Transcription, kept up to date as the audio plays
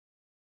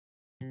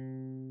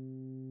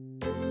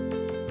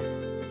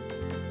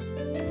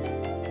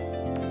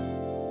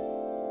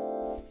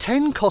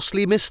10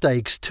 costly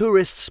mistakes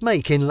tourists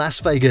make in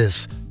Las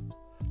Vegas.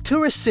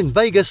 Tourists in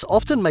Vegas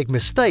often make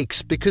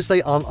mistakes because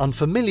they are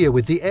unfamiliar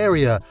with the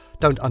area,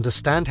 don't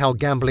understand how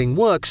gambling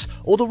works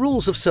or the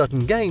rules of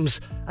certain games,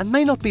 and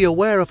may not be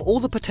aware of all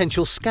the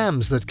potential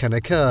scams that can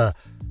occur.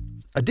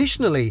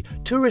 Additionally,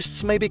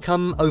 tourists may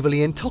become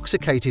overly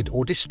intoxicated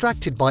or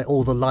distracted by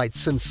all the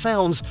lights and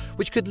sounds,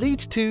 which could lead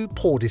to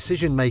poor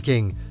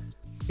decision-making.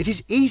 It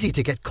is easy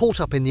to get caught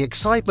up in the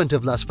excitement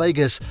of Las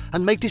Vegas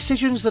and make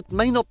decisions that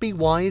may not be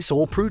wise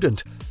or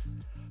prudent.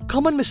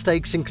 Common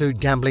mistakes include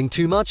gambling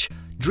too much,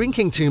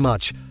 drinking too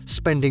much,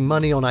 spending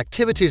money on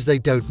activities they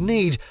don't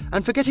need,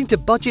 and forgetting to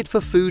budget for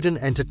food and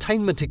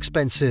entertainment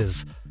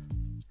expenses.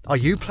 Are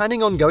you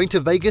planning on going to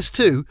Vegas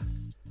too?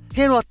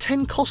 Here are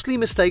 10 costly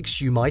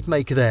mistakes you might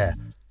make there.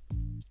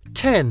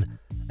 10.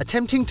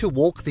 Attempting to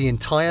walk the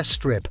entire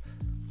strip.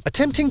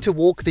 Attempting to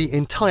walk the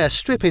entire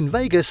strip in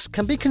Vegas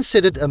can be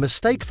considered a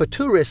mistake for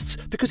tourists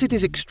because it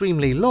is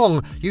extremely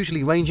long,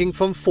 usually ranging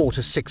from 4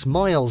 to 6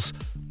 miles.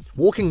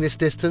 Walking this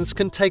distance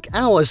can take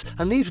hours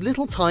and leaves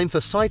little time for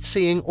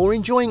sightseeing or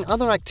enjoying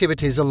other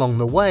activities along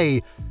the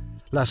way.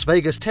 Las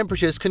Vegas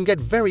temperatures can get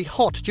very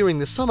hot during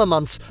the summer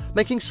months,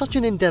 making such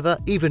an endeavor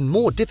even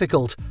more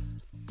difficult.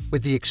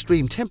 With the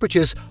extreme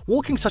temperatures,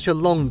 walking such a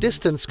long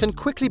distance can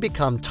quickly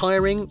become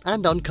tiring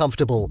and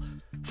uncomfortable.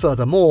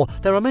 Furthermore,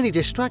 there are many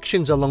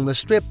distractions along the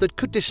strip that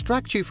could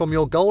distract you from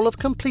your goal of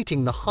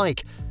completing the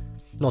hike.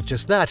 Not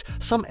just that,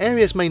 some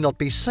areas may not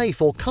be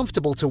safe or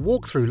comfortable to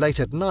walk through late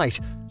at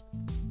night.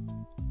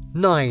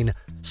 9.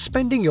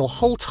 Spending your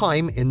whole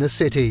time in the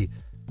city.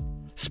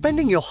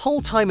 Spending your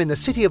whole time in the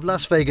city of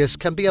Las Vegas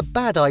can be a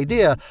bad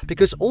idea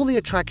because all the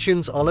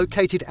attractions are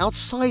located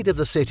outside of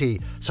the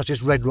city, such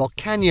as Red Rock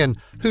Canyon,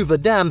 Hoover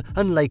Dam,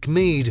 and Lake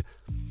Mead.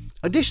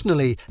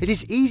 Additionally, it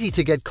is easy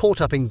to get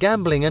caught up in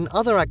gambling and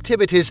other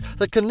activities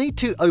that can lead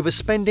to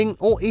overspending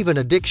or even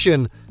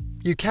addiction.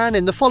 You can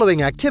in the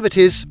following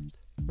activities.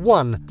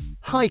 1.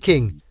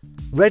 Hiking.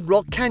 Red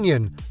Rock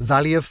Canyon,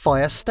 Valley of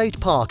Fire State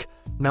Park,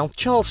 Mount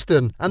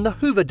Charleston, and the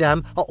Hoover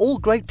Dam are all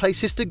great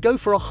places to go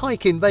for a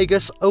hike in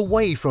Vegas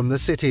away from the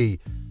city.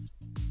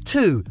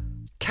 2.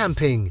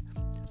 Camping.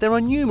 There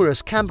are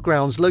numerous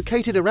campgrounds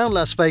located around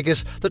Las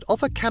Vegas that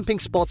offer camping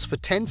spots for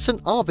tents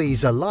and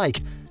RVs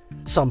alike.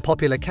 Some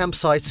popular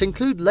campsites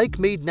include Lake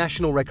Mead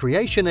National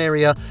Recreation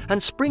Area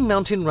and Spring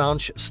Mountain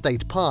Ranch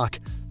State Park.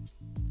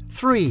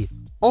 3.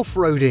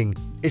 Off-roading.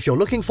 If you're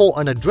looking for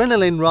an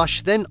adrenaline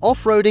rush, then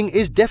off-roading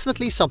is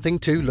definitely something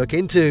to look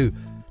into.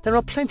 There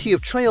are plenty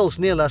of trails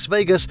near Las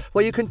Vegas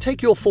where you can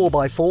take your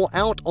 4x4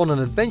 out on an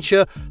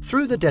adventure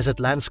through the desert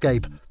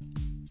landscape.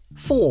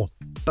 4.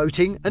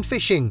 Boating and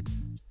fishing.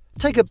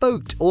 Take a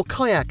boat or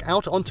kayak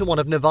out onto one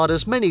of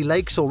Nevada's many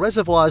lakes or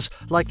reservoirs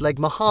like Lake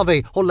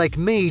Mojave or Lake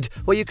Mead,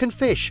 where you can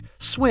fish,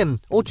 swim,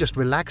 or just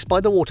relax by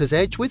the water's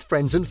edge with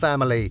friends and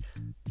family.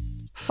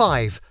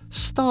 5.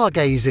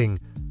 Stargazing.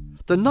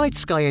 The night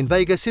sky in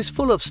Vegas is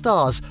full of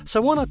stars,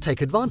 so why not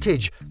take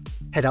advantage?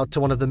 Head out to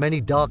one of the many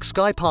dark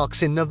sky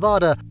parks in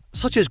Nevada,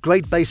 such as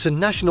Great Basin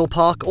National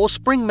Park or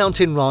Spring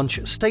Mountain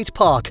Ranch State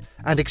Park,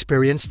 and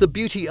experience the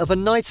beauty of a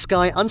night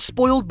sky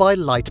unspoiled by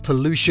light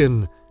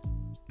pollution.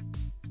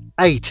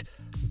 8.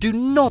 Do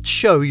not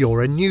show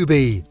you're a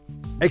newbie.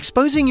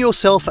 Exposing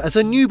yourself as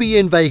a newbie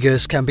in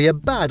Vegas can be a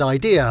bad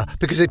idea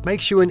because it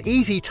makes you an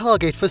easy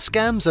target for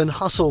scams and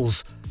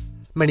hustles.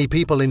 Many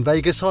people in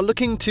Vegas are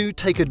looking to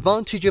take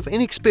advantage of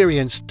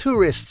inexperienced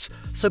tourists,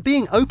 so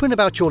being open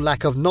about your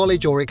lack of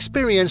knowledge or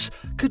experience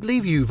could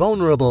leave you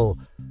vulnerable.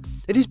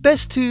 It is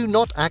best to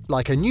not act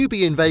like a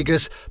newbie in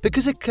Vegas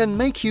because it can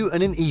make you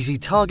an easy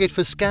target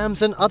for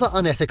scams and other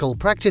unethical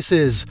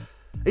practices.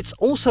 It's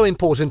also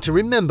important to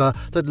remember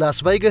that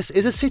Las Vegas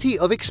is a city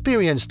of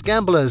experienced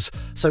gamblers,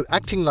 so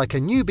acting like a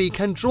newbie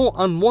can draw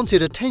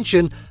unwanted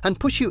attention and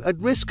push you at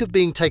risk of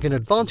being taken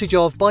advantage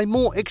of by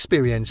more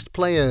experienced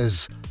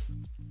players.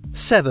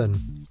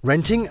 7.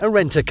 Renting a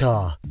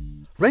rent-a-car.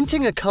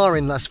 Renting a car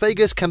in Las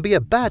Vegas can be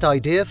a bad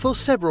idea for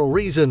several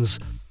reasons.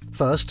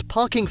 First,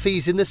 parking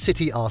fees in the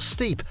city are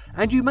steep,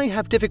 and you may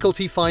have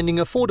difficulty finding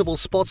affordable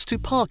spots to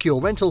park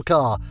your rental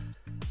car.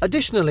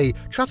 Additionally,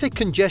 traffic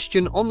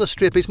congestion on the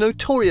strip is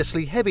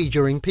notoriously heavy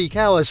during peak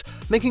hours,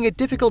 making it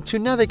difficult to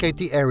navigate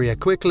the area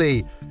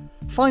quickly.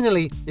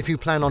 Finally, if you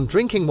plan on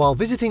drinking while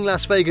visiting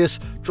Las Vegas,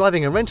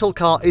 driving a rental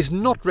car is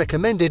not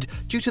recommended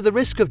due to the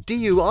risk of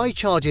DUI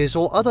charges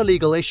or other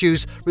legal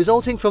issues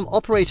resulting from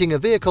operating a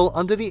vehicle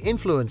under the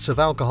influence of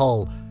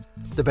alcohol.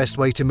 The best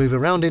way to move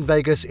around in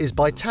Vegas is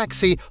by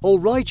taxi or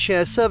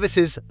rideshare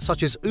services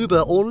such as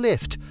Uber or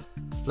Lyft.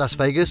 Las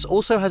Vegas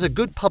also has a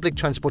good public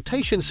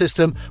transportation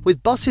system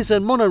with buses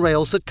and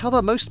monorails that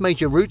cover most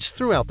major routes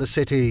throughout the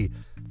city.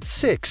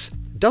 6.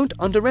 Don't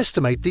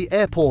underestimate the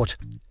airport.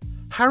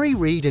 Harry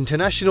Reid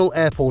International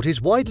Airport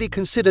is widely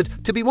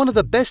considered to be one of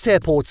the best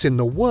airports in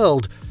the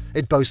world.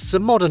 It boasts a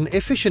modern,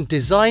 efficient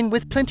design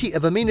with plenty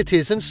of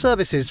amenities and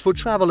services for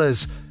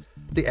travelers.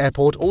 The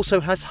airport also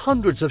has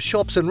hundreds of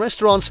shops and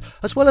restaurants,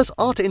 as well as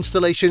art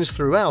installations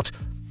throughout.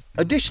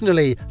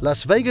 Additionally,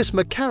 Las Vegas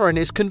McCarran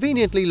is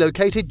conveniently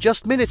located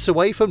just minutes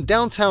away from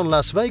downtown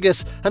Las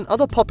Vegas and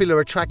other popular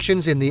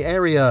attractions in the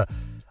area.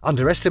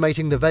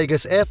 Underestimating the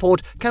Vegas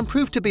airport can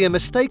prove to be a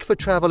mistake for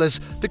travelers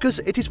because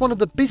it is one of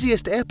the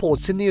busiest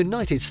airports in the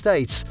United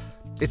States.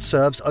 It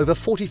serves over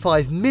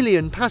 45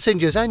 million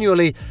passengers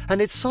annually,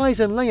 and its size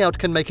and layout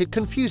can make it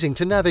confusing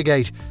to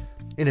navigate.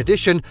 In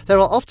addition, there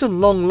are often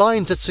long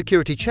lines at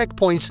security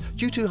checkpoints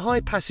due to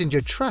high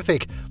passenger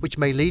traffic, which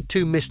may lead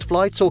to missed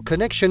flights or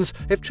connections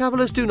if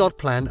travelers do not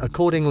plan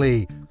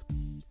accordingly.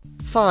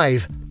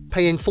 5.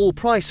 Paying full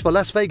price for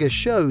Las Vegas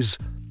shows.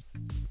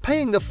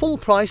 Paying the full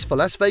price for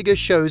Las Vegas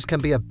shows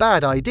can be a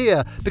bad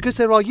idea because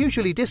there are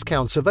usually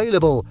discounts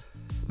available.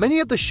 Many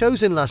of the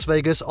shows in Las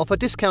Vegas offer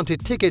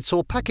discounted tickets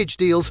or package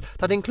deals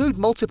that include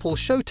multiple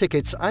show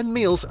tickets and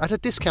meals at a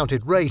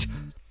discounted rate.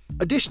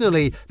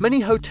 Additionally,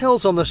 many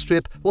hotels on the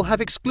Strip will have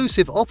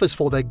exclusive offers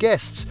for their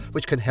guests,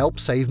 which can help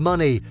save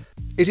money.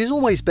 It is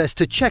always best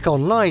to check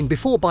online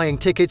before buying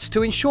tickets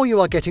to ensure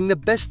you are getting the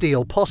best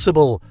deal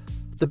possible.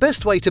 The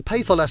best way to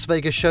pay for Las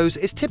Vegas shows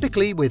is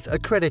typically with a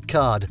credit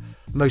card.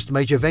 Most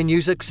major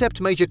venues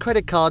accept major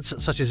credit cards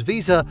such as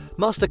Visa,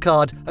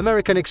 MasterCard,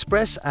 American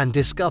Express, and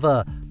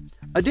Discover.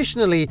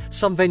 Additionally,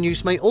 some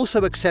venues may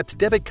also accept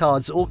debit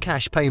cards or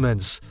cash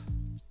payments.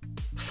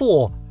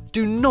 4.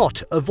 Do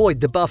not avoid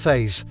the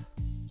buffets.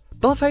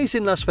 Buffets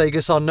in Las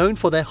Vegas are known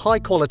for their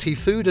high-quality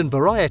food and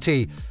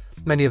variety.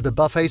 Many of the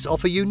buffets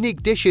offer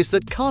unique dishes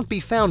that can't be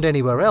found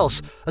anywhere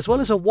else, as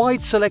well as a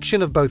wide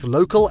selection of both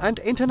local and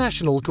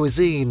international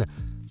cuisine.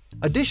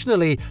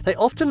 Additionally, they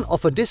often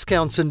offer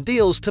discounts and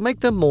deals to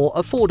make them more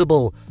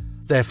affordable.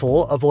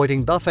 Therefore,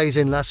 avoiding buffets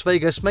in Las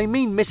Vegas may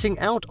mean missing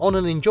out on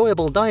an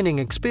enjoyable dining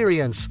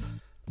experience.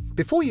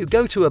 Before you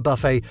go to a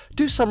buffet,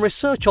 do some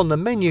research on the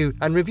menu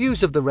and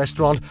reviews of the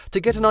restaurant to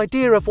get an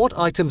idea of what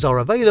items are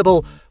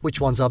available,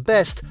 which ones are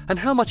best, and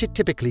how much it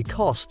typically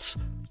costs.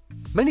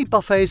 Many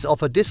buffets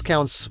offer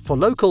discounts for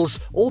locals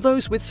or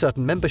those with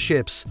certain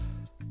memberships.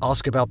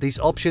 Ask about these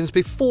options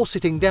before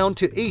sitting down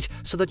to eat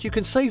so that you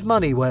can save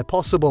money where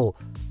possible.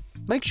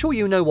 Make sure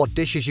you know what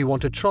dishes you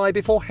want to try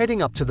before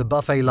heading up to the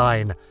buffet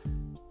line.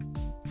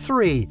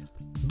 3.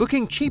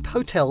 Booking cheap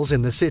hotels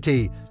in the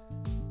city.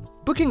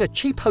 Booking a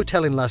cheap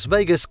hotel in Las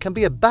Vegas can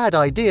be a bad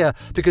idea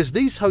because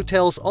these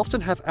hotels often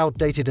have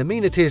outdated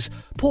amenities,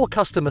 poor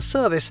customer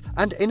service,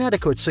 and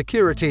inadequate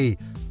security.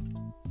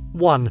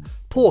 1.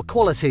 Poor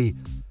quality.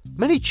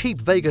 Many cheap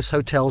Vegas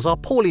hotels are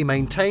poorly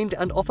maintained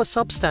and offer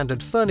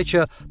substandard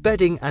furniture,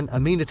 bedding, and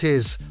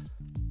amenities.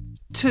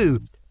 2.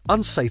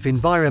 Unsafe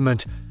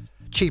environment.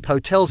 Cheap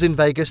hotels in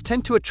Vegas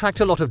tend to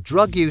attract a lot of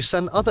drug use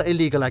and other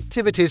illegal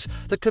activities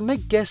that can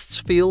make guests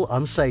feel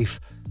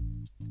unsafe.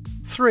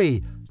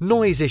 3.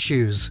 Noise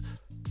issues.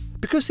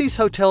 Because these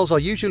hotels are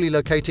usually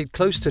located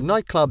close to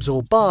nightclubs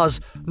or bars,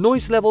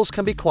 noise levels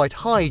can be quite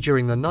high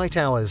during the night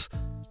hours.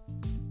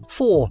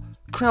 4.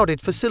 Crowded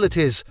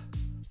facilities.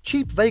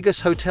 Cheap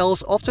Vegas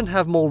hotels often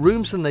have more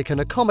rooms than they can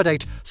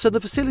accommodate, so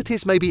the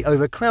facilities may be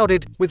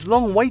overcrowded with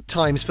long wait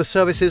times for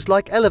services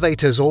like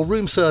elevators or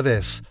room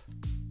service.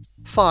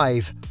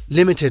 5.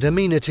 Limited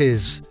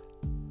amenities.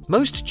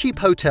 Most cheap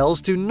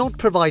hotels do not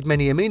provide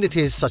many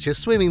amenities such as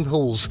swimming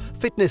pools,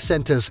 fitness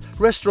centers,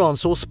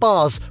 restaurants or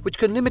spas, which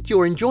can limit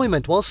your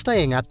enjoyment while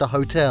staying at the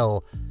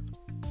hotel.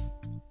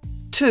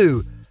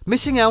 2.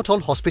 Missing out on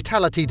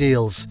hospitality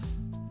deals.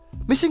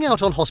 Missing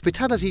out on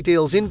hospitality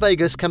deals in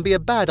Vegas can be a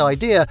bad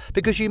idea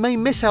because you may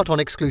miss out on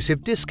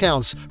exclusive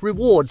discounts,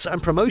 rewards,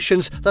 and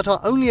promotions that are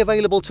only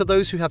available to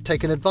those who have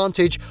taken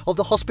advantage of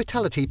the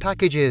hospitality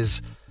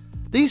packages.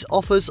 These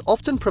offers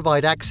often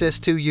provide access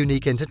to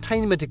unique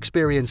entertainment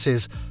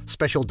experiences,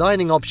 special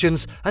dining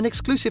options, and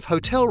exclusive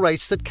hotel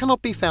rates that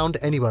cannot be found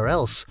anywhere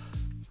else.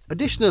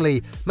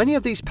 Additionally, many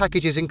of these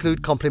packages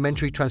include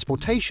complimentary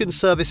transportation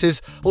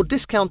services or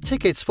discount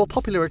tickets for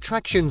popular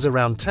attractions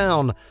around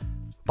town.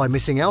 By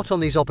missing out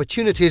on these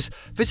opportunities,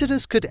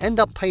 visitors could end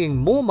up paying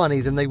more money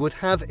than they would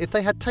have if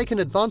they had taken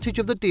advantage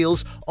of the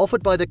deals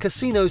offered by the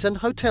casinos and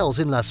hotels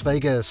in Las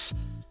Vegas.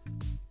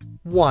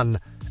 1.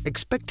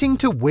 Expecting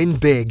to win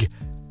big.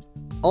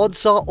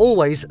 Odds are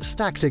always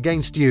stacked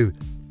against you.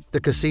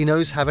 The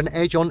casinos have an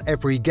edge on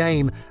every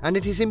game, and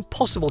it is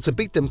impossible to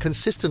beat them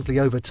consistently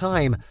over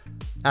time.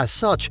 As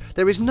such,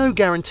 there is no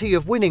guarantee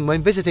of winning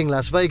when visiting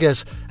Las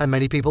Vegas, and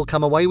many people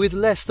come away with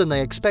less than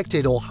they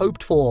expected or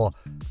hoped for.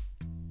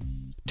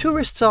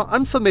 Tourists are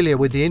unfamiliar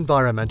with the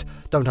environment,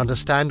 don't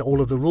understand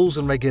all of the rules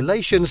and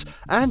regulations,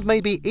 and may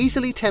be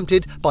easily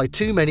tempted by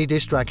too many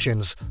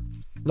distractions.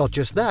 Not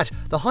just that,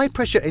 the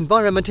high-pressure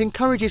environment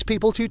encourages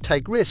people to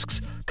take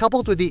risks,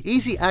 coupled with the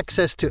easy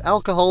access to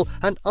alcohol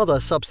and other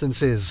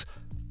substances.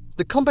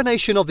 The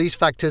combination of these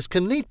factors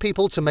can lead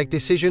people to make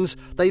decisions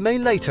they may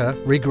later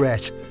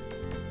regret.